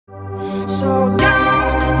So don't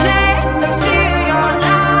let them steal your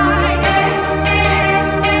light.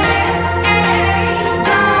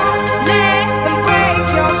 Don't let them break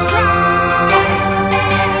your stride.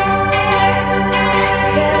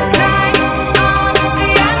 There's light on the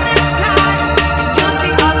other side. You'll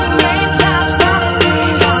see all the rain clouds follow me.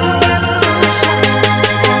 It's a revolution,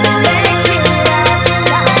 gonna make you out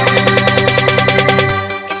tonight.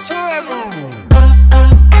 It's a revolution.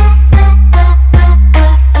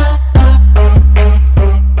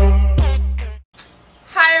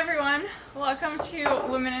 Welcome to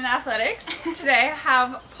Women in Athletics. Today I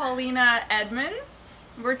have Polina Edmunds.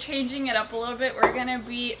 We're changing it up a little bit. We're going to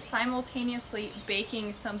be simultaneously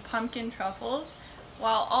baking some pumpkin truffles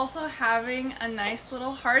while also having a nice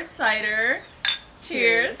little hard cider.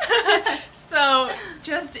 Cheers. So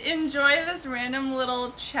just enjoy this random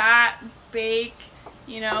little chat, bake,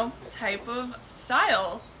 type of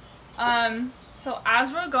style. So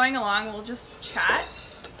as we're going along, we'll just chat.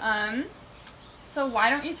 So why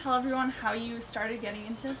don't you tell everyone how you started getting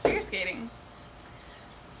into figure skating?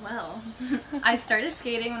 Well, I started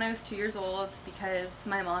skating when I was 2 years old because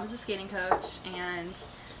my mom's a skating coach and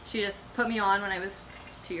she just put me on when I was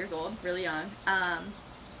 2 years old, really young.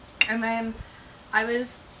 And then I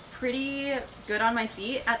was pretty good on my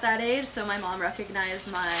feet at that age, so my mom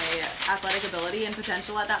recognized my athletic ability and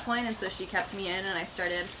potential at that point, and so she kept me in, and I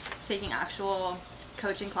started taking actual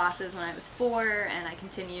coaching classes when I was 4, and I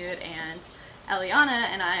continued, and Eliana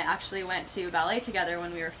and I actually went to ballet together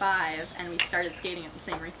when we were 5, and we started skating at the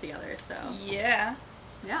same rink together, so. Yeah.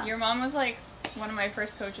 Yeah. Your mom was like one of my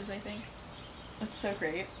first coaches, I think. That's so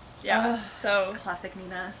great. Yeah. So. Classic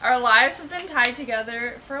Nina. Our lives have been tied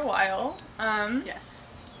together for a while.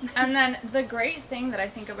 Yes. And then the great thing that I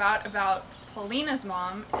think about Polina's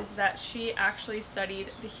mom is that she actually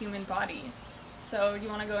studied the human body. So you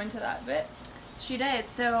want to go into that a bit? She did.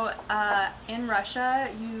 So in Russia,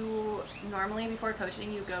 you normally, before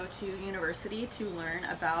coaching, you go to university to learn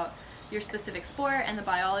about your specific sport and the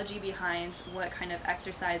biology behind what kind of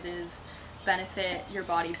exercises benefit your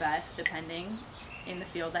body best depending in the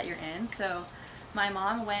field that you're in. So my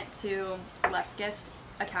mom went to Levskift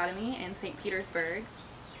Academy in St. Petersburg,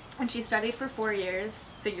 and she studied for 4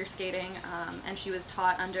 years figure skating, and she was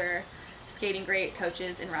taught under skating great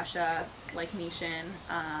coaches in Russia like Nishin,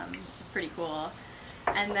 which is pretty cool.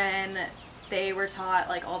 And then they were taught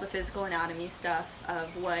like all the physical anatomy stuff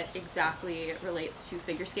of what exactly relates to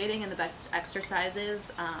figure skating and the best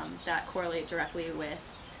exercises that correlate directly with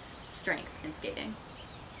strength in skating.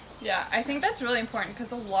 Yeah, I think that's really important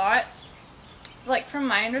because a lot, like from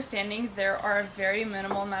my understanding, there are a very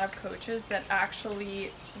minimal amount of coaches that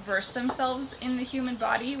actually verse themselves in the human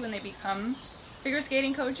body when they become figure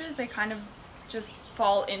skating coaches. They kind of just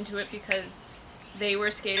fall into it because they were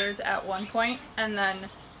skaters at one point, and then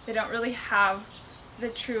they don't really have the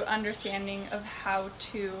true understanding of how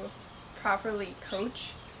to properly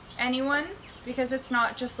coach anyone, because it's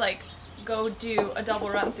not just like go do a double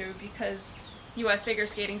run through because US figure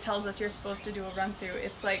skating tells us you're supposed to do a run through.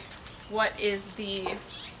 It's like, what is the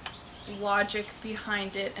logic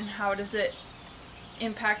behind it and how does it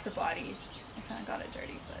impact the body? I kind of got it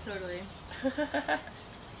dirty, but Totally.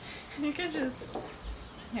 you could just,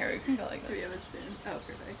 here, we can go like Do we this. have a spoon? Oh,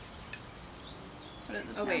 perfect. What is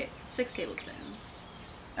this Oh now? wait, 6 tablespoons.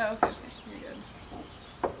 Oh, okay, okay. You're good.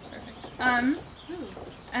 Perfect.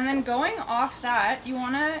 And then going off that, you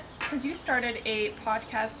wanna, because you started a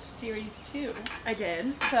podcast series too. I did.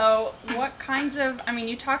 So what kinds of, I mean,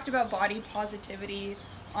 you talked about body positivity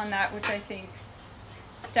on that, which I think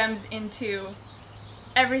stems into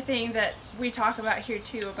everything that we talk about here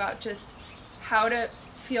too, about just how to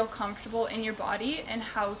feel comfortable in your body and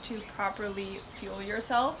how to properly fuel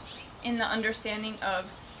yourself in the understanding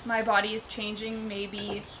of my body is changing,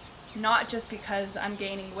 maybe not just because I'm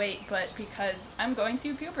gaining weight, but because I'm going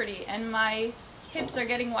through puberty and my hips are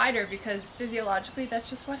getting wider because physiologically that's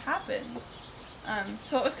just what happens.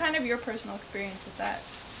 So what was kind of your personal experience with that?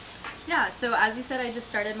 Yeah, so as you said, I just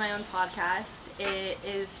started my own podcast. It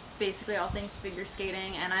is basically all things figure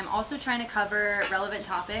skating, and I'm also trying to cover relevant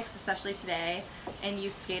topics, especially today, in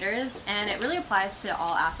youth skaters, and it really applies to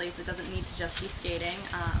all athletes. It doesn't need to just be skating.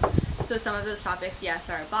 So some of those topics, yes,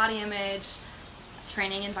 are body image,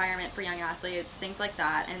 training environment for young athletes, things like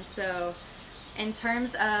that. And so in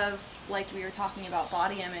terms of, like we were talking about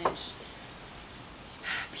body image,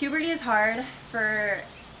 puberty is hard for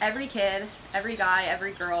every kid, every guy,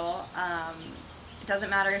 every girl. It doesn't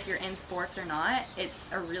matter if you're in sports or not.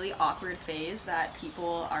 It's a really awkward phase that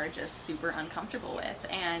people are just super uncomfortable with.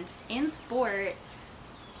 And in sport,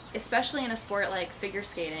 especially in a sport like figure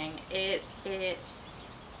skating, it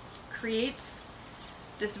creates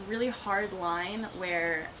this really hard line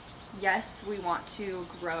where, yes, we want to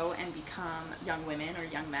grow and become young women or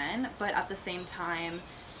young men, but at the same time,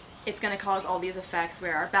 it's going to cause all these effects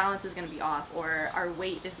where our balance is going to be off, or our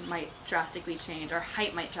weight might drastically change, our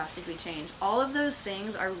height might drastically change. All of those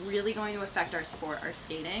things are really going to affect our sport, our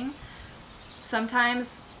skating.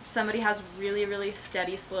 Sometimes somebody has really, really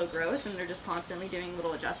steady, slow growth and they're just constantly doing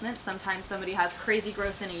little adjustments. Sometimes somebody has crazy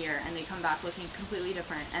growth in a year and they come back looking completely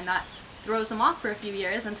different, and that throws them off for a few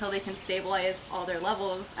years until they can stabilize all their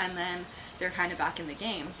levels, and then they're kind of back in the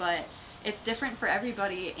game. But it's different for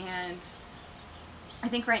everybody, and I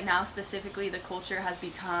think right now specifically the culture has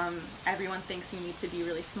become, everyone thinks you need to be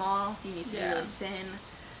really small, you need to be really thin,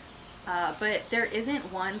 but there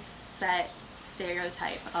isn't one set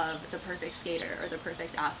stereotype of the perfect skater or the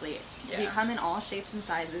perfect athlete. They come in all shapes and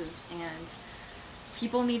sizes, and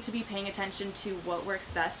people need to be paying attention to what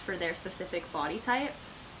works best for their specific body type.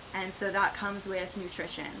 And so that comes with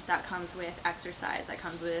nutrition, that comes with exercise, that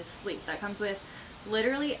comes with sleep, that comes with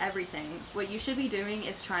literally everything. What you should be doing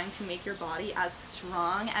is trying to make your body as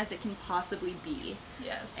strong as it can possibly be.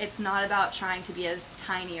 Yes. It's not about trying to be as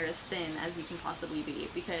tiny or as thin as you can possibly be,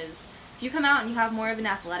 because if you come out and you have more of an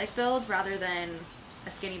athletic build rather than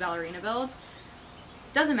a skinny ballerina build,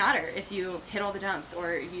 it doesn't matter if you hit all the jumps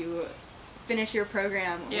or you finish your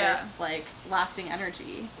program with like lasting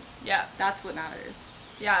energy. Yeah. That's what matters.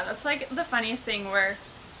 Yeah, that's like the funniest thing, where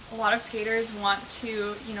a lot of skaters want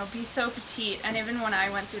to, you know, be so petite, and even when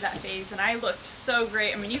I went through that phase and I looked so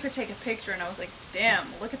great, I mean, you could take a picture and I was like, damn,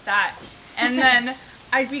 look at that. And then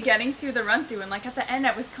I'd be getting through the run through, and like at the end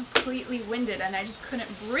I was completely winded and I just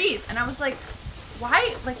couldn't breathe, and I was like,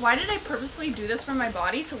 why did I purposely do this for my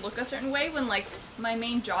body to look a certain way when like my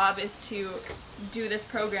main job is to do this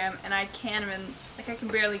program and I can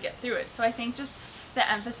barely get through it. So I think just the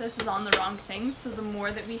emphasis is on the wrong things. So the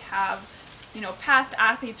more that we have, you know, past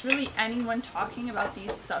athletes, really anyone talking about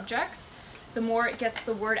these subjects, the more it gets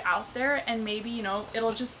the word out there, and maybe, you know,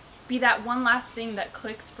 it'll just be that one last thing that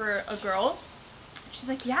clicks for a girl. She's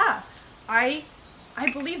like, yeah, I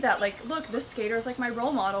believe that, like, look, this skater is like my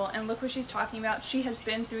role model, and look what she's talking about. She has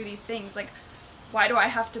been through these things. Like, why do I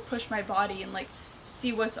have to push my body and like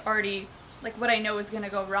see what's already, like, what I know is going to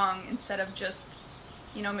go wrong, instead of just,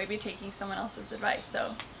 you know, maybe taking someone else's advice.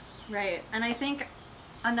 So right. And I think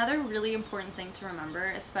another really important thing to remember,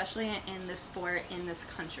 especially in this sport in this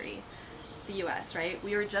country, the US, right?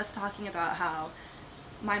 We were just talking about how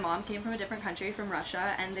my mom came from a different country, from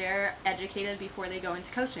Russia, and they're educated before they go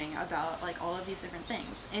into coaching about like all of these different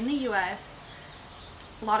things. In the US,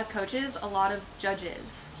 a lot of coaches, a lot of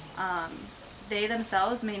judges, they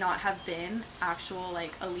themselves may not have been actual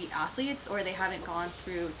like elite athletes, or they haven't gone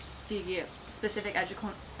through the specific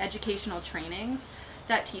educational trainings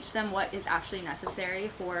that teach them what is actually necessary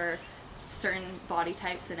for certain body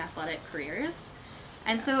types and athletic careers.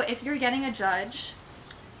 And so if you're getting a judge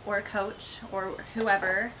or a coach or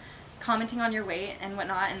whoever commenting on your weight and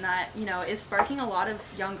whatnot, and that, you know, is sparking a lot of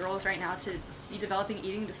young girls right now to be developing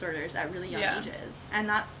eating disorders at really young ages, and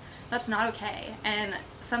that's not okay. And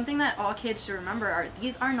something that all kids should remember are,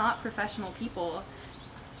 these are not professional people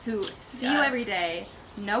who see you every day,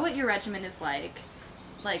 know what your regimen is like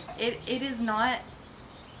it is not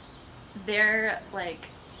their like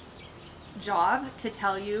job to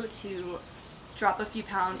tell you to drop a few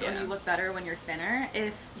pounds or you look better when you're thinner,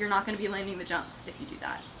 if you're not going to be landing the jumps if you do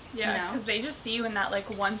that. Yeah, because they just see you in that like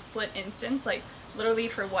one split instance, like literally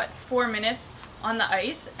for what, 4 minutes on the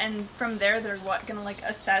ice, and from there they're gonna like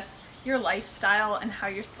assess your lifestyle and how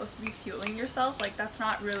you're supposed to be fueling yourself. Like, that's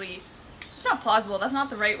not really, it's not plausible. That's not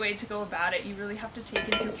the right way to go about it. You really have to take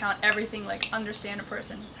into account everything, like understand a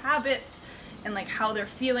person's habits and like how they're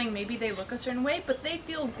feeling. Maybe they look a certain way, but they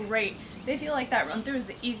feel great. They feel like that run through is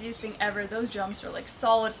the easiest thing ever. Those jumps are like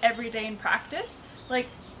solid every day in practice. Like,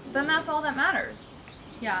 then that's all that matters.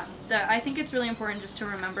 Yeah, I think it's really important just to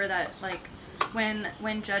remember that, like,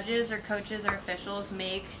 when judges or coaches or officials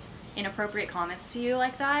make inappropriate comments to you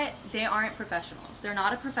like that, they aren't professionals. They're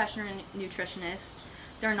not a professional nutritionist.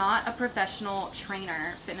 They're not a professional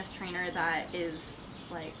trainer, fitness trainer that is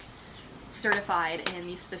like certified in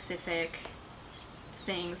these specific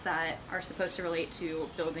things that are supposed to relate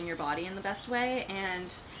to building your body in the best way.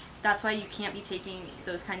 And that's why you can't be taking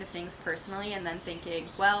those kind of things personally and then thinking,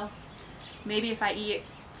 well, maybe if I eat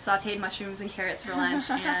sauteed mushrooms and carrots for lunch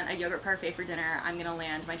and a yogurt parfait for dinner, I'm gonna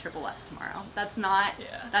land my triple Lutz tomorrow. That's not,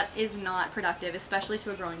 that is not productive, especially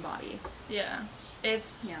to a growing body. Yeah.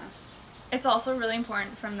 It's also really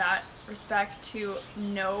important from that respect to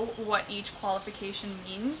know what each qualification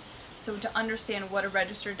means. So to understand what a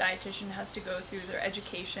registered dietitian has to go through, their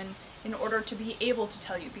education in order to be able to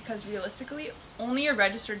tell you, because realistically, only a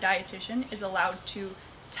registered dietitian is allowed to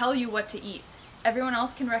tell you what to eat. Everyone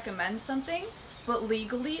else can recommend something, but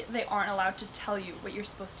legally they aren't allowed to tell you what you're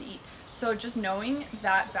supposed to eat. So just knowing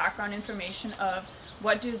that background information of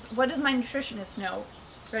what does my nutritionist know,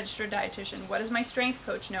 registered dietitian, what does my strength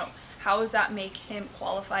coach know, how does that make him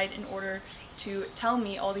qualified in order to tell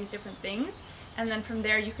me all these different things, and then from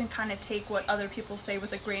there you can kind of take what other people say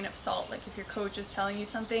with a grain of salt. Like if your coach is telling you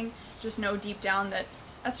something, just know deep down that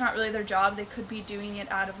that's not really their job. They could be doing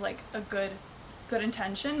it out of like a good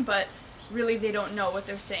intention, but really they don't know what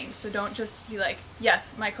they're saying. So don't just be like,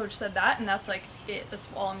 yes, my coach said that and that's like it, that's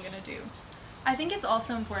all I'm gonna do. I think it's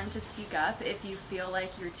also important to speak up if you feel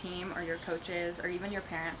like your team or your coaches or even your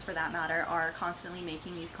parents for that matter are constantly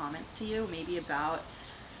making these comments to you, maybe about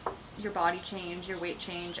your body change, your weight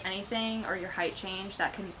change, anything, or your height change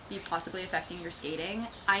that can be possibly affecting your skating.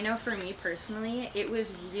 I know for me personally, it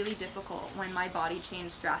was really difficult when my body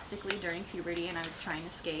changed drastically during puberty and I was trying to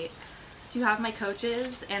skate, to have my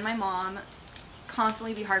coaches and my mom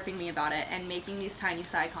constantly be harping me about it and making these tiny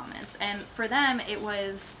side comments. And for them, it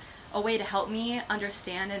was a way to help me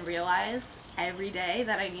understand and realize every day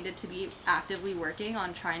that I needed to be actively working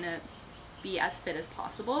on trying to be as fit as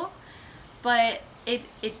possible. But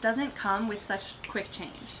it doesn't come with such quick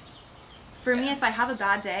change. For me, if I have a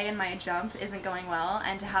bad day and my jump isn't going well,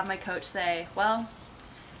 and to have my coach say, well,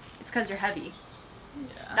 it's because you're heavy.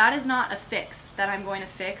 Yeah. That is not a fix that I'm going to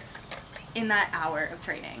fix in that hour of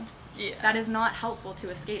training. Yeah. That is not helpful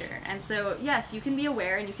to a skater. And so, yes, you can be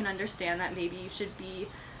aware and you can understand that maybe you should be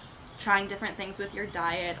trying different things with your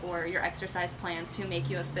diet or your exercise plans to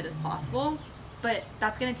make you as fit as possible, but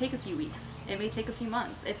that's going to take a few weeks. It may take a few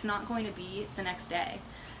months. It's not going to be the next day.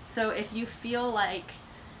 So if you feel like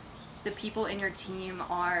the people in your team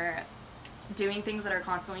are doing things that are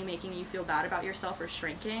constantly making you feel bad about yourself or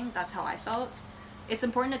shrinking, that's how I felt. It's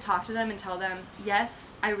important to talk to them and tell them,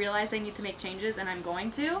 yes, I realize I need to make changes and I'm going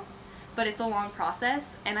to, but it's a long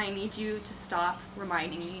process and I need you to stop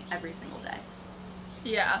reminding me every single day.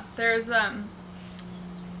 Yeah, there's, I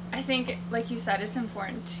think, like you said, it's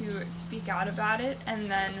important to speak out about it and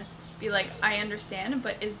then be like, I understand,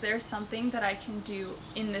 but is there something that I can do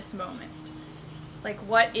in this moment? Like,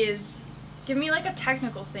 give me like a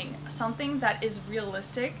technical thing, something that is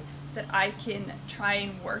realistic that I can try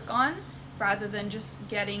and work on, rather than just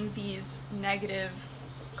getting these negative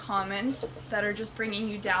comments that are just bringing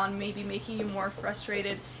you down, maybe making you more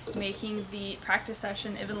frustrated, making the practice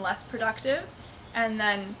session even less productive. And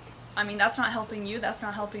then, I mean, that's not helping you, that's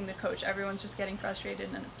not helping the coach. Everyone's just getting frustrated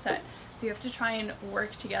and upset. So you have to try and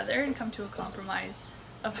work together and come to a compromise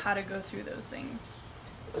of how to go through those things.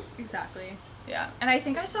 Exactly. Yeah, and I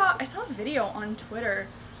think I saw a video on Twitter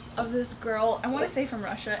of this girl, I want to say from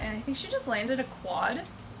Russia, and I think she just landed a quad.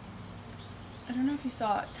 I don't know if you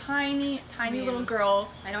saw it. Tiny little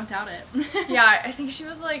girl. I don't doubt it. Yeah, I think she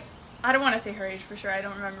was like, I don't want to say her age for sure, I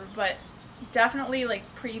don't remember, but definitely like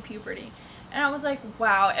pre-puberty. And I was like,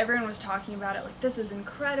 wow, everyone was talking about it, like, this is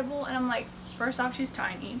incredible. And I'm like, first off, she's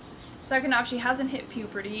tiny. Second off, she hasn't hit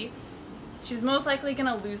puberty. She's most likely going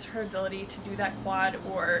to lose her ability to do that quad,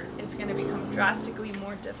 or it's going to become drastically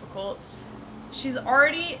more difficult. She's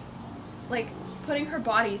already, like, putting her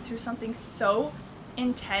body through something so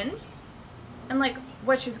intense. And, like,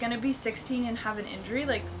 what, she's going to be 16 and have an injury?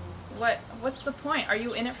 Like, what's the point? Are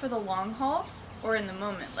you in it for the long haul or in the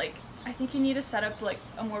moment? Like, I think you need to set up like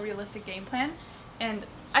a more realistic game plan, and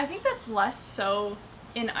I think that's less so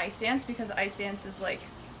in ice dance, because ice dance is like,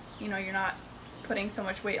 you know, you're not putting so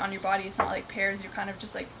much weight on your body. It's not like pairs. You're kind of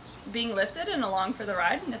just like being lifted and along for the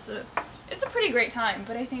ride, and it's a pretty great time.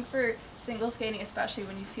 But I think for single skating, especially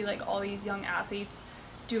when you see like all these young athletes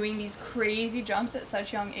doing these crazy jumps at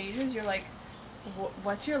such young ages, you're like,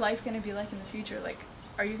 what's your life going to be like in the future? Like,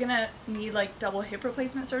 are you going to need like double hip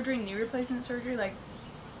replacement surgery, knee replacement surgery? Like,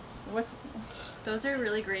 Those are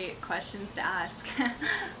really great questions to ask.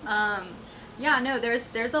 Yeah, no,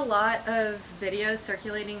 there's a lot of videos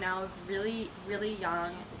circulating now of really, really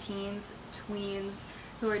young teens, tweens,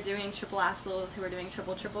 who are doing triple axels, who are doing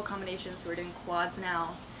triple combinations, who are doing quads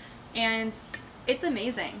now. And it's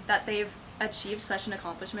amazing that they've achieved such an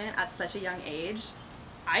accomplishment at such a young age.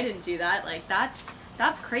 I didn't do that. Like, that's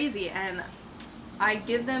crazy, and I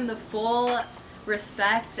give them the full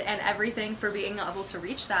respect and everything for being able to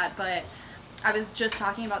reach that. But I was just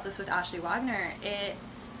talking about this with Ashley Wagner.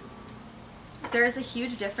 There is a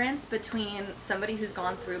huge difference between somebody who's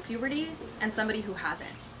gone through puberty and somebody who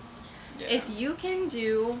hasn't. Yeah. If you can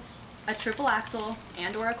do a triple axel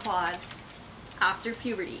and or a quad after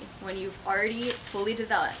puberty, when you've already fully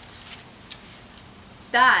developed,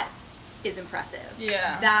 that is impressive.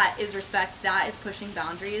 Yeah. That is respect. That is pushing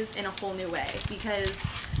boundaries in a whole new way, because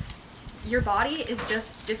your body is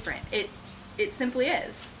just different. It simply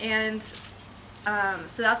is. And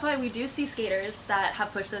so that's why we do see skaters that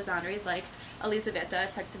have pushed those boundaries, like Elizaveta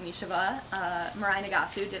Tektemisheva, Mirai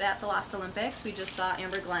Nagasu did it at the last Olympics. We just saw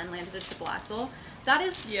Amber Glenn landed a triple axel. That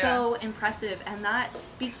is so impressive, and that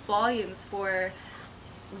speaks volumes for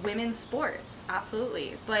women's sports,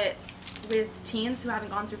 absolutely. But with teens who haven't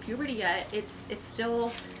gone through puberty yet, it's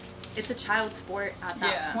still, it's a child sport at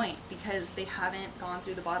that point, because they haven't gone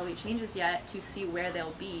through the bodily changes yet to see where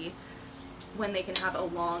they'll be when they can have a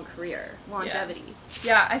long career, longevity.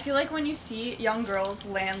 Yeah, I feel like when you see young girls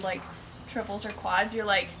land like triples or quads, you're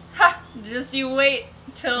like, ha, just you wait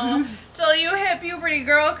till you hit puberty,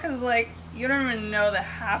 girl, because like you don't even know the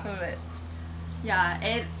half of it. Yeah,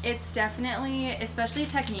 it's definitely, especially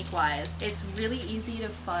technique-wise, it's really easy to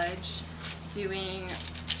fudge doing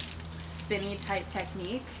spinny type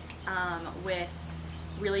technique with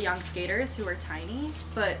really young skaters who are tiny,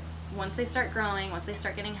 but once they start growing, once they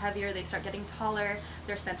start getting heavier, they start getting taller,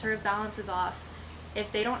 their center of balance is off.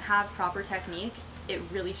 If they don't have proper technique, it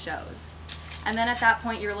really shows. And then at that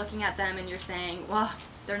point, you're looking at them and you're saying, well,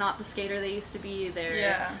 they're not the skater they used to be.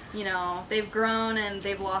 They're, you know, they've grown and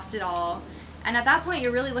they've lost it all. And at that point,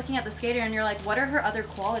 you're really looking at the skater and you're like, what are her other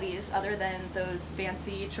qualities other than those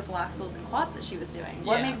fancy triple axels and quads that she was doing?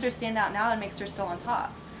 What makes her stand out now and makes her still on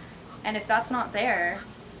top? And if that's not there,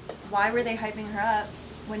 why were they hyping her up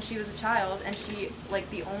when she was a child and she, like,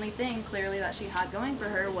 the only thing clearly that she had going for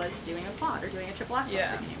her was doing a quad or doing a triple axel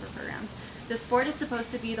at the beginning of her program? The sport is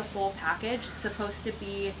supposed to be the whole package. It's supposed to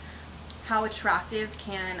be how attractive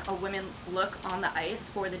can a woman look on the ice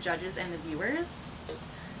for the judges and the viewers.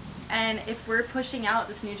 And if we're pushing out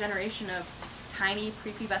this new generation of tiny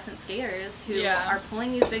prepubescent skaters who are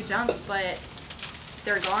pulling these big jumps, but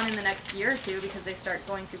they're gone in the next year or two because they start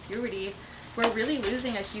going through puberty, we're really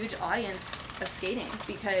losing a huge audience of skating,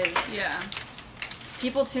 because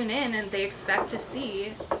people tune in and they expect to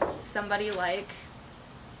see somebody like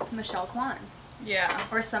Michelle Kwan. Yeah.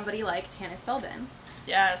 Or somebody like Tanith Belbin.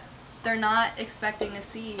 Yes. They're not expecting to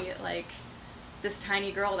see, like, this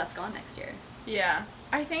tiny girl that's gone next year. Yeah.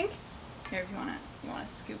 I think, here, if you wanna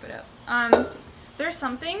scoop it up. There's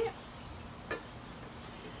something,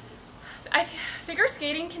 figure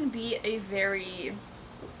skating can be a very,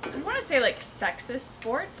 I don't want to say like sexist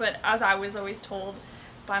sport, but as I was always told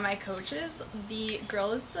by my coaches, the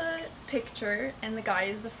girl is the picture and the guy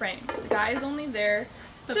is the frame. The guy is only there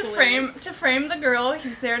to frame the girl.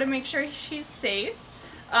 He's there to make sure she's safe,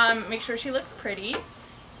 make sure she looks pretty,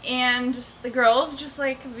 and the girl is just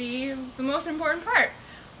like the most important part.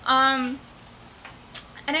 And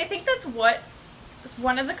I think that's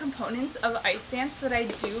one of the components of ice dance that I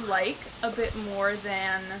do like a bit more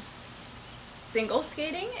than single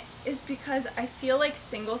skating, is because I feel like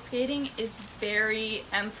single skating is very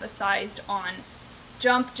emphasized on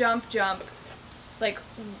jump, jump, jump. Like,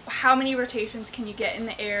 how many rotations can you get in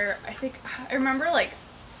the air? I remember, like,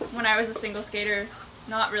 when I was a single skater,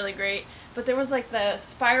 not really great, but there was, like, the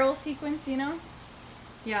spiral sequence, you know?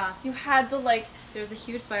 Yeah. You had the, like... There was a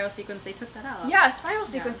huge spiral sequence, they took that out. Yeah, spiral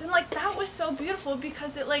sequence, and, like, that was so beautiful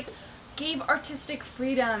because it, like, gave artistic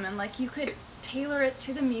freedom, and, like, you could tailor it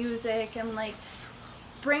to the music and, like,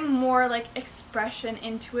 bring more, like, expression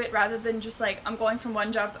into it rather than just, like, I'm going from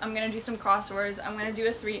one jump, I'm gonna do some crossovers, I'm gonna do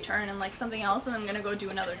a 3-turn and, like, something else, and I'm gonna go do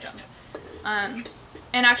another jump.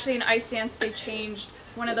 And actually in ice dance, they changed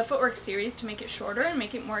one of the footwork series to make it shorter and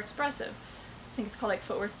make it more expressive. I think it's called, like,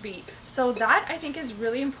 footwork beat. So that, I think, is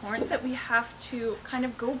really important, that we have to kind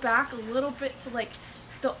of go back a little bit to, like,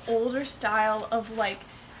 the older style of, like,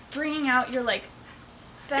 bringing out your, like,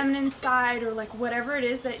 feminine side or, like, whatever it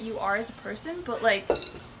is that you are as a person, but, like,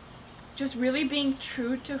 just really being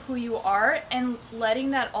true to who you are and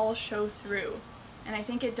letting that all show through. And I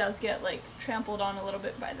think it does get, like, trampled on a little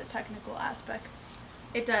bit by the technical aspects.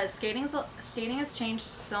 It does. Skating has changed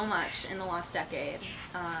so much in the last decade.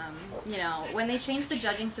 You know, when they changed the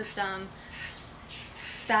judging system,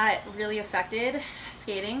 that really affected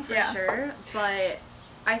skating for sure, but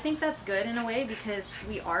I think that's good in a way because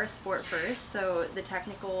we are a sport first, so the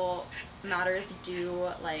technical matters do,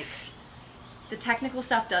 like, the technical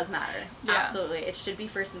stuff does matter. Yeah. Absolutely. It should be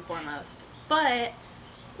first and foremost. But,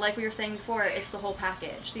 like we were saying before, it's the whole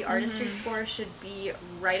package. The artistry score should be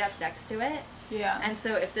right up next to it. Yeah. And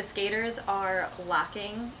so if the skaters are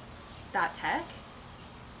lacking that tech,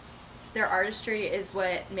 their artistry is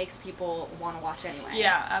what makes people want to watch anyway.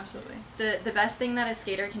 Yeah, absolutely. The best thing that a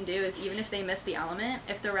skater can do is, even if they miss the element,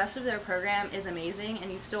 if the rest of their program is amazing and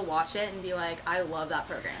you still watch it and be like, I love that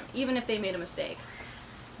program, even if they made a mistake,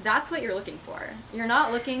 that's what you're looking for. You're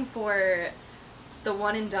not looking for the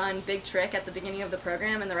one and done big trick at the beginning of the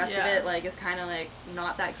program and the rest of it like is kind of like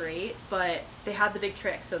not that great, but they had the big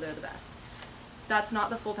trick, so they're the best. That's not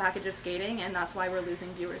the full package of skating, and that's why we're losing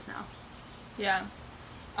viewers now. Yeah.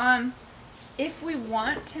 If we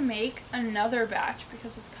want to make another batch,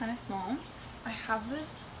 because it's kind of small, I have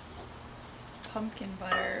this pumpkin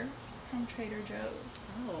butter from Trader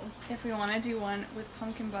Joe's. Oh. If we want to do one with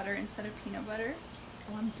pumpkin butter instead of peanut butter.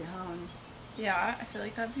 Oh, I'm down. Yeah, I feel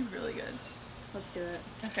like that'd be really good. Let's do it.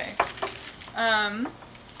 Okay.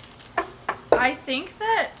 I think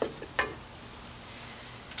that,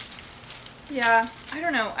 yeah, I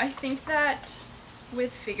don't know. I think that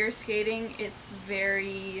with figure skating, it's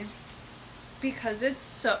very, because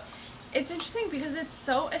it's interesting because it's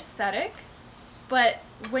so aesthetic, but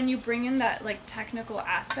when you bring in that like technical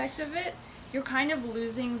aspect of it, you're kind of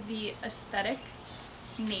losing the aesthetic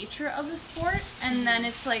nature of the sport, and then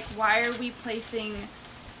it's like, why are we placing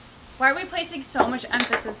so much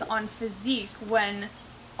emphasis on physique when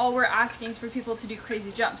all we're asking is for people to do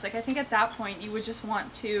crazy jumps? Like, I think at that point you would just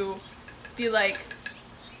want to be like,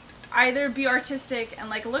 either be artistic and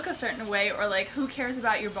like look a certain way, or like, who cares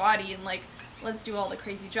about your body and like, let's do all the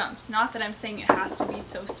crazy jumps. Not that I'm saying it has to be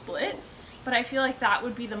so split, but I feel like that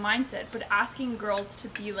would be the mindset. But asking girls to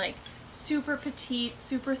be like super petite,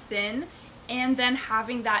 super thin, and then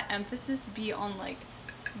having that emphasis be on like,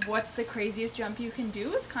 what's the craziest jump you can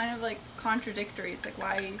do, it's kind of like contradictory. It's like,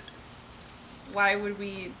 why would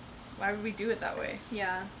we do it that way?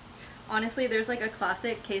 Yeah. Honestly, there's like a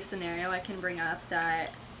classic case scenario I can bring up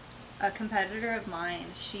that a competitor of mine,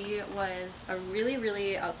 she was a really,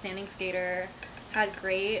 really outstanding skater, had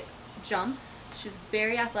great jumps, she was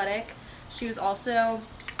very athletic, she was also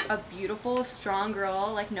a beautiful, strong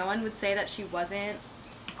girl. Like, no one would say that she wasn't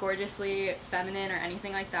gorgeously feminine or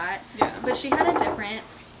anything like that. Yeah. But she had a different,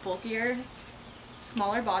 bulkier,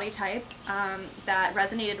 smaller body type that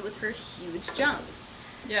resonated with her huge jumps.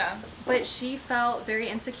 Yeah. But she felt very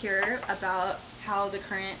insecure about how the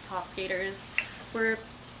current top skaters were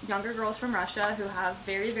younger girls from Russia who have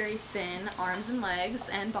very, very thin arms and legs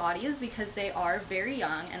and bodies because they are very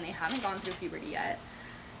young and they haven't gone through puberty yet.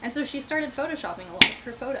 And so she started photoshopping a lot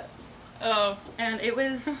for photos. Oh. And it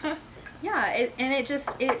was, yeah,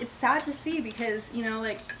 it's sad to see because, you know,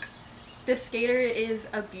 like, this skater is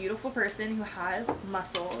a beautiful person who has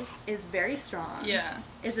muscles, is very strong, Yeah.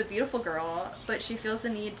 is a beautiful girl, but she feels the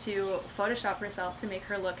need to Photoshop herself to make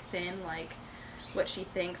her look thin, like what she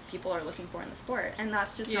thinks people are looking for in the sport. And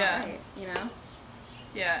that's just not right, you know?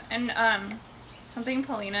 Yeah. And something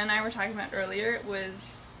Polina and I were talking about earlier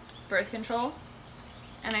was birth control.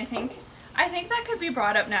 And I think that could be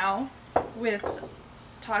brought up now with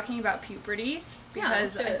talking about puberty,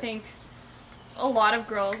 because Yeah, I think a lot of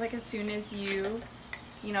girls, like, as soon as you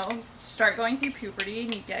know, start going through puberty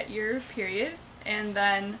and you get your period, and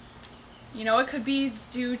then, you know, it could be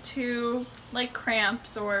due to like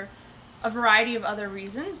cramps or a variety of other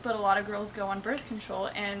reasons, but a lot of girls go on birth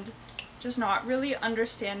control and just not really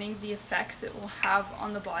understanding the effects it will have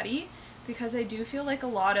on the body, because I do feel like a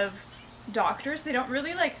lot of doctors, they don't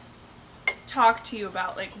really like talk to you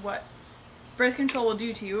about like what birth control will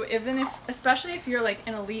do to you, especially if you're like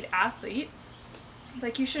an elite athlete.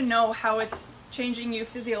 Like, you should know how it's changing you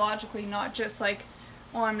physiologically, not just like,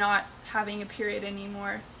 oh, I'm not having a period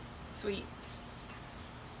anymore. Sweet.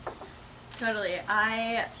 Totally.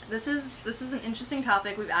 This is an interesting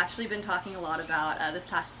topic we've actually been talking a lot about this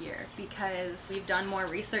past year, because we've done more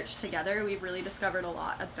research together. We've really discovered a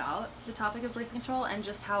lot about the topic of birth control and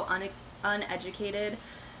just how uneducated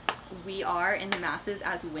we are in the masses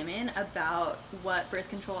as women about what birth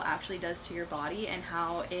control actually does to your body, and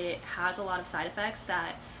how it has a lot of side effects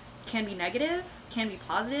that can be negative, can be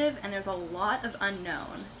positive, and there's a lot of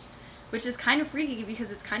unknown, which is kind of freaky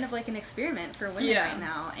because it's kind of like an experiment for women right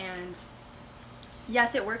now. And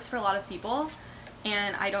yes, it works for a lot of people,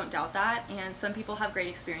 and I don't doubt that, and some people have great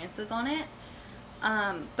experiences on it,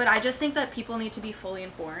 but I just think that people need to be fully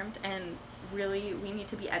informed, and really we need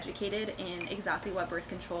to be educated in exactly what birth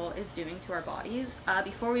control is doing to our bodies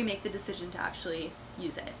before we make the decision to actually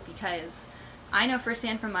use it. Because I know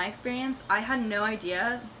firsthand from my experience, I had no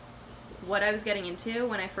idea what I was getting into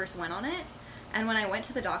when I first went on it, and when I went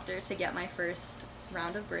to the doctor to get my first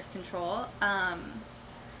round of birth control,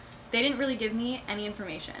 they didn't really give me any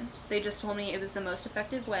information. They just told me it was the most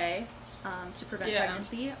effective way to prevent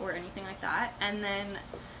pregnancy or anything like that, and then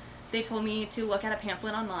they told me to look at a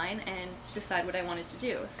pamphlet online and decide what I wanted to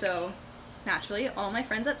do. So naturally, all my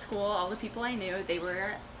friends at school, all the people I knew, they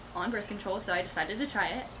were on birth control, so I decided to try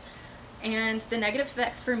it. And the negative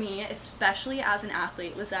effects for me, especially as an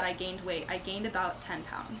athlete, was that I gained weight. I gained about 10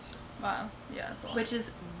 pounds. Wow. Yeah, that's a lot. Which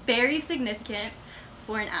is very significant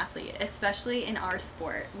for an athlete, especially in our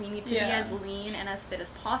sport. We need to be as lean and as fit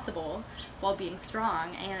as possible while being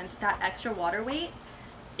strong, and that extra water weight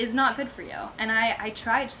is not good for you. And I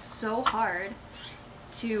tried so hard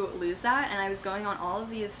to lose that, and I was going on all of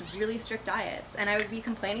these really strict diets, and I would be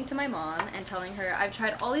complaining to my mom and telling her, I've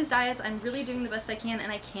tried all these diets, I'm really doing the best I can,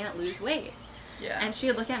 and I can't lose weight. Yeah. And she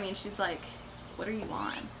would look at me and she's like, what are you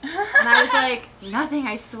on? And I was like, nothing,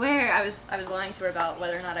 I swear. I was lying to her about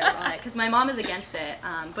whether or not I was on it, because my mom is against it,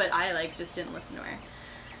 but I like just didn't listen to her.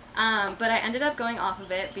 But I ended up going off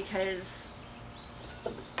of it because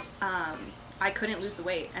I couldn't lose the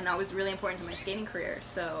weight, and that was really important to my skating career,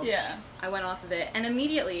 so Yeah. I went off of it. And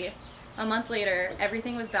immediately, a month later,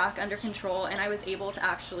 everything was back under control, and I was able to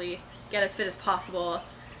actually get as fit as possible,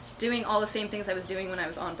 doing all the same things I was doing when I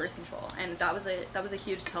was on birth control. And that was a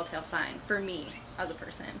huge telltale sign for me as a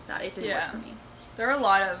person that it didn't work for me. There are a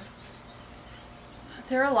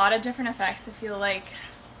lot of different effects, I feel like,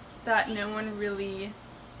 that no one really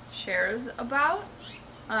shares about.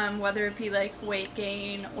 Whether it be like weight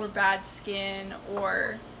gain or bad skin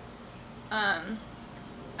or, I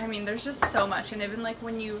mean, there's just so much. And even like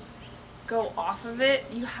when you go off of it,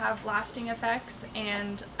 you have lasting effects.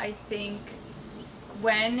 And I think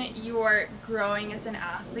when you're growing as an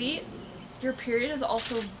athlete, your period is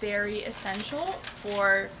also very essential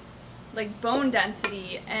for like bone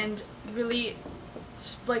density and really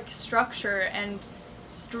like structure and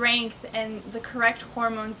strength and the correct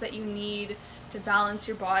hormones that you need to balance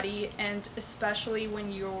your body. And especially when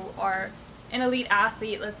you are an elite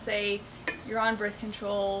athlete, let's say you're on birth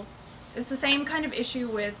control, it's the same kind of issue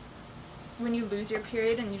with when you lose your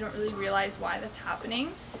period and you don't really realize why that's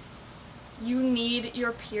happening. You need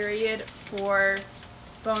your period for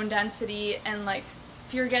bone density, and like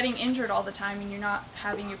if you're getting injured all the time and you're not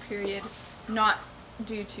having your period, not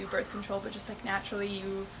due to birth control but just like naturally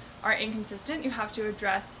you are inconsistent, you have to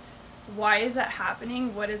address why is that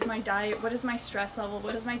happening, what is my diet, what is my stress level,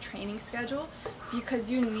 what is my training schedule, because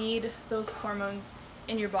you need those hormones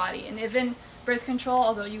in your body. And even birth control,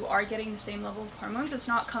 although you are getting the same level of hormones, it's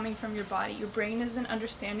not coming from your body. Your brain isn't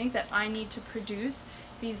understanding that I need to produce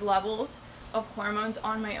these levels of hormones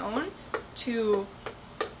on my own to,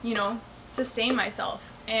 you know, sustain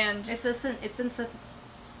myself. And It's a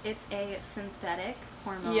synthetic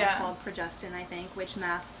hormone called progestin, I think, which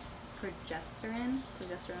masks progesterone.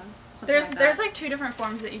 there's like two different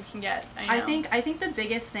forms that you can get. I think the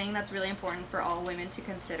biggest thing that's really important for all women to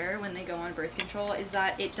consider when they go on birth control is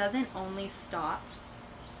that it doesn't only stop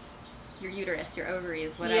your uterus, your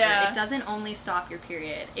ovaries, whatever. Yeah. It doesn't only stop your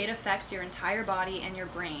period. It affects your entire body and your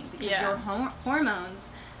brain, because Yeah. your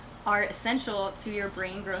hormones are essential to your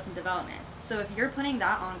brain growth and development. So if you're putting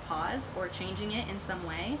that on pause or changing it in some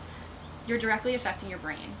way, you're directly affecting your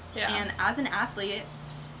brain. Yeah. And as an athlete,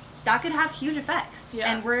 that could have huge effects.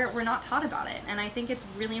 Yeah. And we're not taught about it. And I think it's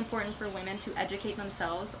really important for women to educate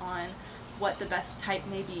themselves on what the best type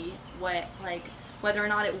may be, whether or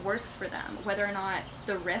not it works for them, whether or not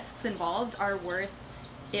the risks involved are worth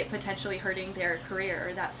it potentially hurting their career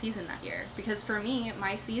or that season that year. Because for me,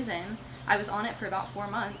 my season, I was on it for about 4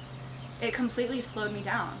 months. It completely slowed me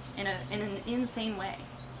down in an insane way.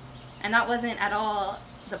 And that wasn't at all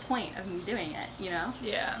the point of me doing it, you know?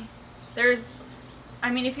 Yeah. I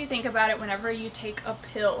mean, if you think about it, whenever you take a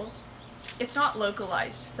pill, it's not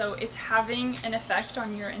localized, so it's having an effect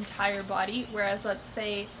on your entire body, whereas let's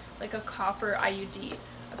say like a copper IUD.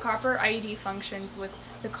 A copper IUD functions with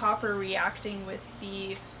the copper reacting with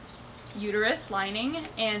the uterus lining,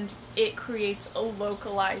 and it creates a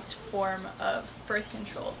localized form of birth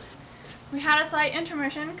control. We had a slight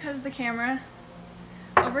intermission because the camera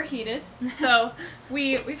overheated. So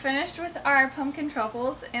we finished with our pumpkin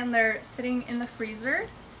truffles, and they're sitting in the freezer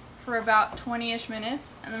for about 20-ish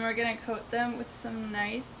minutes, and then we're gonna coat them with some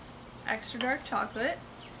nice extra dark chocolate.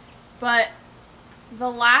 But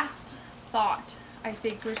the last thought, I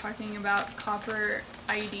think we're talking about copper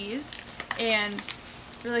IUDs, and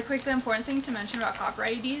really quick, the important thing to mention about copper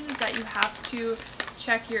IUDs is that you have to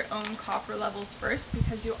check your own copper levels first,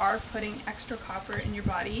 because you are putting extra copper in your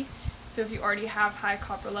body. So if you already have high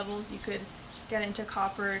copper levels, you could get into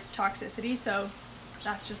copper toxicity. So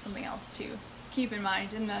that's just something else to keep in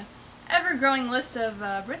mind in the ever-growing list of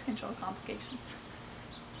birth control complications.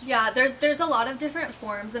 Yeah, there's a lot of different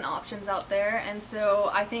forms and options out there, and so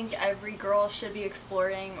I think every girl should be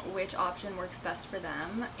exploring which option works best for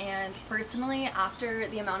them. And personally, after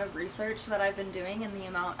the amount of research that I've been doing and the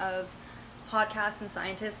amount of podcasts and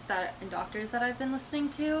scientists and doctors that I've been listening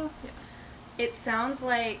to, it sounds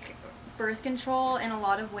like birth control in a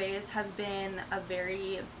lot of ways has been a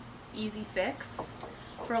very easy fix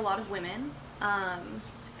for a lot of women,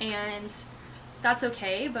 and that's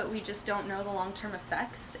okay, but we just don't know the long-term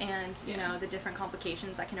effects and, you know, the different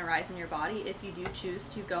complications that can arise in your body if you do choose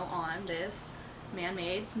to go on this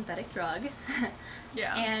man-made synthetic drug.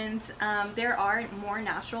 Yeah. And there are more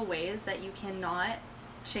natural ways that you cannot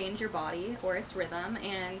change your body or its rhythm,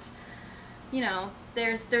 and, you know,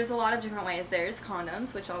 there's a lot of different ways. There's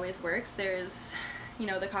condoms, which always works. There's, you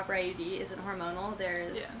know, the copper IUD isn't hormonal.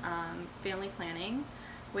 There's family planning,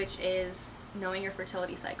 which is knowing your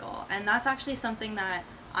fertility cycle. And that's actually something that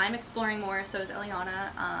I'm exploring more, so is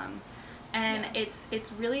Eliana. And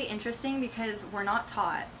it's really interesting because we're not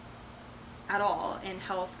taught at all in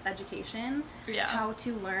health education how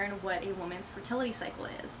to learn what a woman's fertility cycle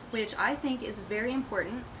is, which I think is very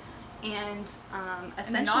important and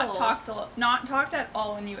essential. And not talked at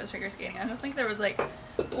all in U.S. figure skating. I don't think there was like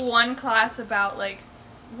one class about like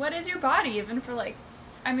what is your body, even for like.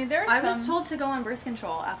 I mean, there are I was told to go on birth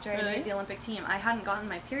control after Really? I made the Olympic team. I hadn't gotten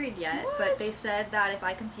my period yet, What? but they said that if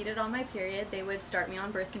I competed on my period, they would start me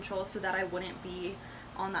on birth control so that I wouldn't be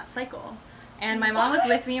on that cycle. And my mom was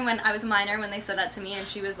with me when I was minor when they said that to me, and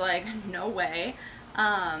she was like, "No way."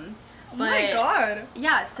 Oh my god.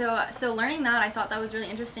 Yeah, so learning that, I thought that was really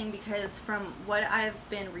interesting because from what I've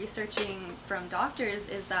been researching from doctors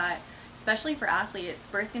is that, especially for athletes,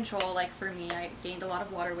 birth control, like for me, I gained a lot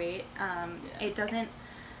of water weight. It doesn't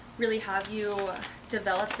really have you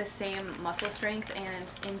develop the same muscle strength and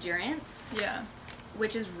endurance,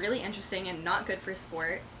 which is really interesting and not good for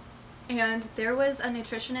sport. And there was a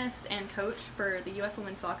nutritionist and coach for the U.S.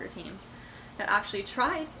 women's soccer team that actually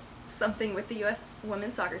tried something with the U.S.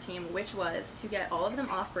 women's soccer team, which was to get all of them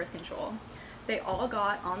off birth control. They all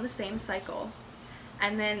got on the same cycle,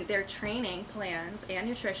 and then their training plans and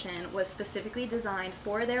nutrition was specifically designed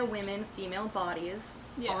for their female bodies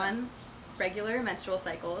on regular menstrual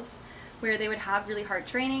cycles, where they would have really hard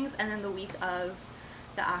trainings, and then the week of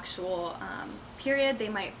the actual period they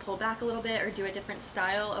might pull back a little bit or do a different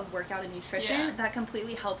style of workout and nutrition that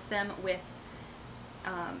completely helps them with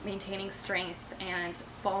maintaining strength and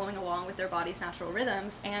following along with their body's natural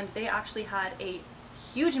rhythms. And they actually had a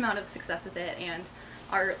huge amount of success with it and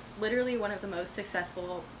are literally one of the most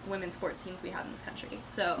successful women's sports teams we have in this country.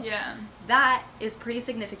 So that is pretty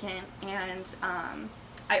significant, and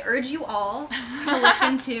I urge you all to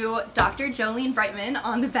listen to Dr. Jolene Brightman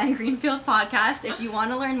on the Ben Greenfield podcast if you want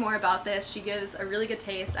to learn more about this. She gives a really good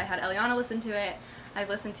taste. I had Eliana listen to it. I've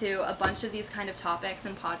listened to a bunch of these kind of topics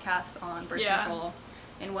and podcasts on birth control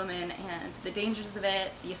in women and the dangers of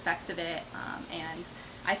it, the effects of it, and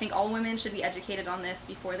I think all women should be educated on this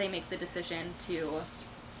before they make the decision to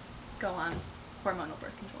go on hormonal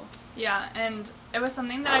birth control. Yeah, and it was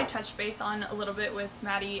something that I touched base on a little bit with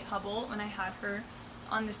Maddie Hubble when I had her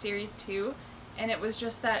on the series too, and it was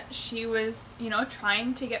just that she was, you know,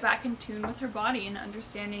 trying to get back in tune with her body and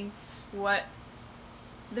understanding what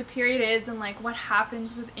the period is and like what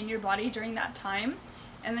happens within your body during that time.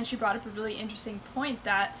 And then she brought up a really interesting point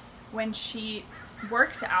that when she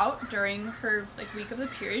works out during her like week of the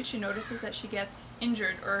period, she notices that she gets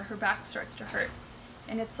injured or her back starts to hurt,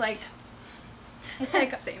 and it's like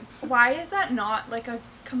Same. Why is that not like a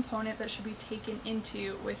component that should be taken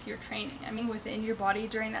into with your training? I mean, within your body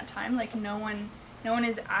during that time, like no one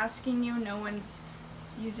is asking you, no one's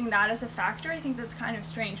using that as a factor. I think that's kind of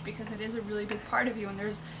strange because it is a really big part of you, and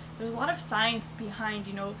there's a lot of science behind,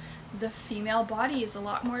 you know, the female body is a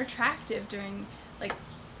lot more attractive during like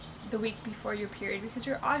the week before your period because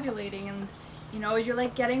you're ovulating and, you know, you're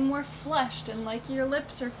like getting more flushed and like your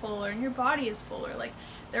lips are fuller and your body is fuller. Like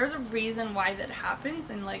there's a reason why that happens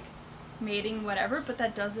in like mating, whatever, but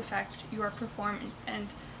that does affect your performance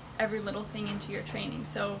and every little thing into your training.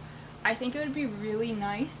 So I think it would be really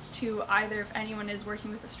nice to either, if anyone is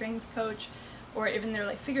working with a strength coach or even their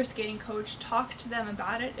like figure skating coach, talk to them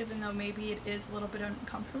about it, even though maybe it is a little bit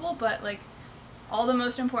uncomfortable, but like all the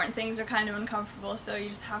most important things are kind of uncomfortable, so you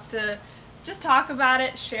just have to just talk about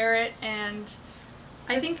it, share it, and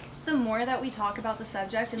I think the more that we talk about the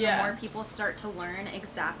subject and the more people start to learn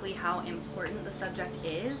exactly how important the subject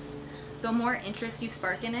is, the more interest you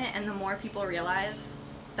spark in it and the more people realize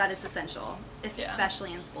that it's essential,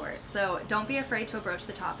 especially in sport. So don't be afraid to approach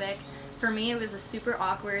the topic. For me, it was a super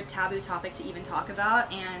awkward, taboo topic to even talk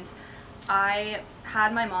about, and I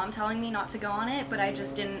had my mom telling me not to go on it, but I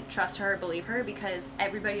just didn't trust her or believe her because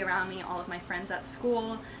everybody around me, all of my friends at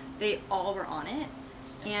school, they all were on it.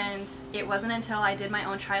 And it wasn't until I did my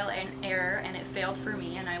own trial and error and it failed for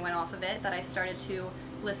me and I went off of it that I started to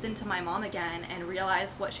listen to my mom again and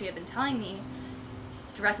realize what she had been telling me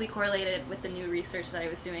directly correlated with the new research that I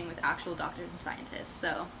was doing with actual doctors and scientists.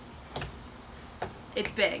 So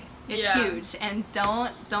it's big. It's huge. And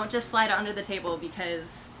don't just slide it under the table,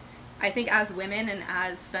 because I think as women and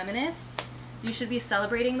as feminists, you should be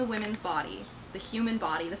celebrating the women's body, the human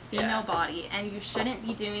body, the female body, and you shouldn't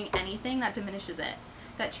be doing anything that diminishes it,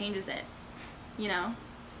 that changes it. You know?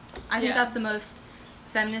 I think that's the most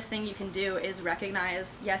feminist thing you can do, is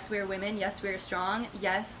recognize, yes, we're women, yes, we're strong,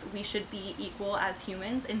 yes, we should be equal as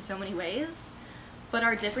humans in so many ways, but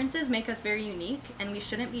our differences make us very unique, and we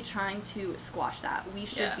shouldn't be trying to squash that. We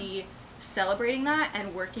should be celebrating that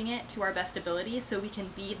and working it to our best ability so we can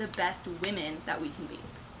be the best women that we can be.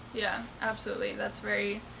 Yeah, absolutely. That's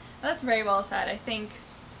very well said. I think,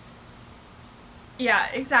 yeah,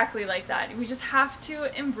 exactly like that. We just have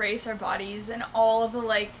to embrace our bodies and all of the,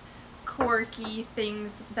 like, quirky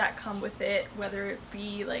things that come with it, whether it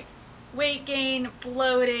be, like, weight gain,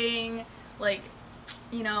 bloating, like,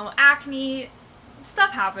 you know, acne.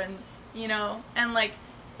 Stuff happens, you know, and, like,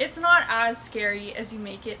 it's not as scary as you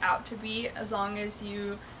make it out to be, as long as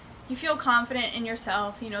you feel confident in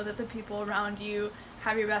yourself, you know that the people around you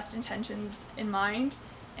have your best intentions in mind,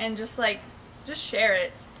 and just share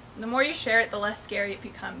it. And the more you share it, the less scary it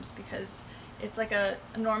becomes, because it's like a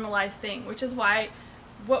normalized thing, which is why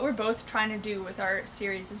what we're both trying to do with our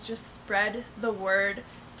series is just spread the word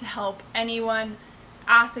to help anyone,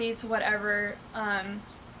 athletes, whatever,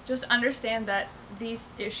 just understand that these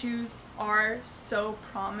issues are so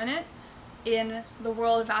prominent in the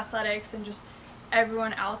world of athletics and just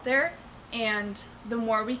everyone out there, and the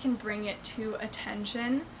more we can bring it to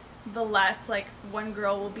attention, the less, like, one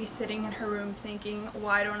girl will be sitting in her room thinking,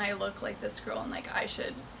 why don't I look like this girl, and, like, I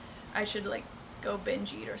should like go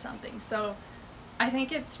binge eat or something. So I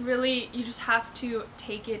think it's really, you just have to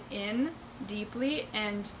take it in deeply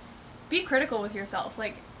and be critical with yourself.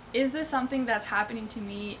 Like, is this something that's happening to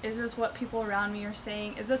me? Is this what people around me are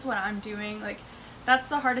saying? Is this what I'm doing? Like, that's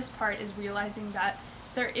the hardest part, is realizing that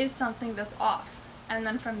there is something that's off. And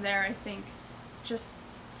then from there, I think just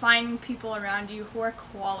finding people around you who are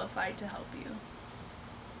qualified to help you.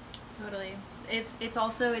 Totally. It's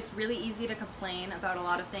also, it's really easy to complain about a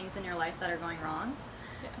lot of things in your life that are going wrong.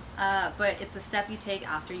 Yeah. But it's a step you take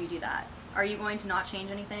after you do that. Are you going to not change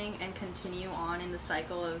anything and continue on in the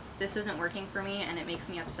cycle of, this isn't working for me and it makes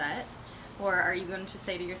me upset? Or are you going to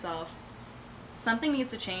say to yourself, something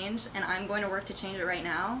needs to change and I'm going to work to change it right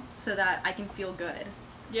now so that I can feel good?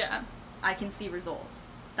 Yeah. I can see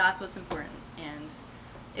results. That's what's important, and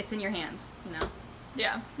it's in your hands, you know?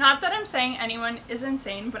 Yeah. Not that I'm saying anyone is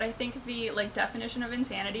insane, but I think the, like, definition of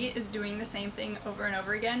insanity is doing the same thing over and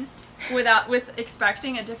over again with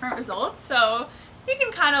expecting a different result. So you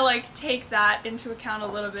can kind of, like, take that into account a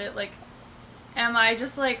little bit. Like, am I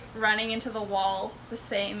just, like, running into the wall the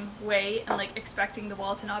same way and, like, expecting the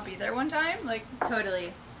wall to not be there one time? Like,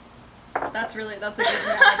 totally. That's a good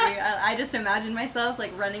analogy. I just imagine myself,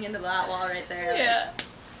 like, running into that wall right there. Yeah. Like,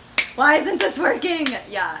 why isn't this working?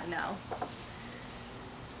 Yeah, no.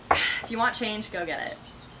 If you want change, go get it.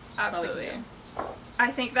 That's absolutely.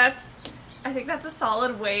 I think that's a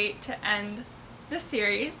solid way to end the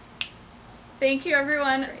series. Thank you,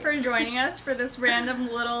 everyone, for joining us for this random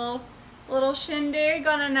little shindig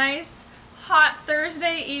on a nice hot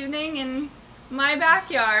Thursday evening in my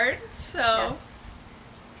backyard. So, yes.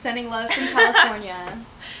 Sending love from California.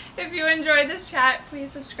 If you enjoyed this chat, please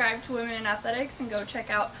subscribe to Women in Athletics and go check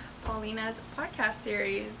out Paulina's podcast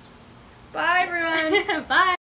series. Bye, everyone. Bye.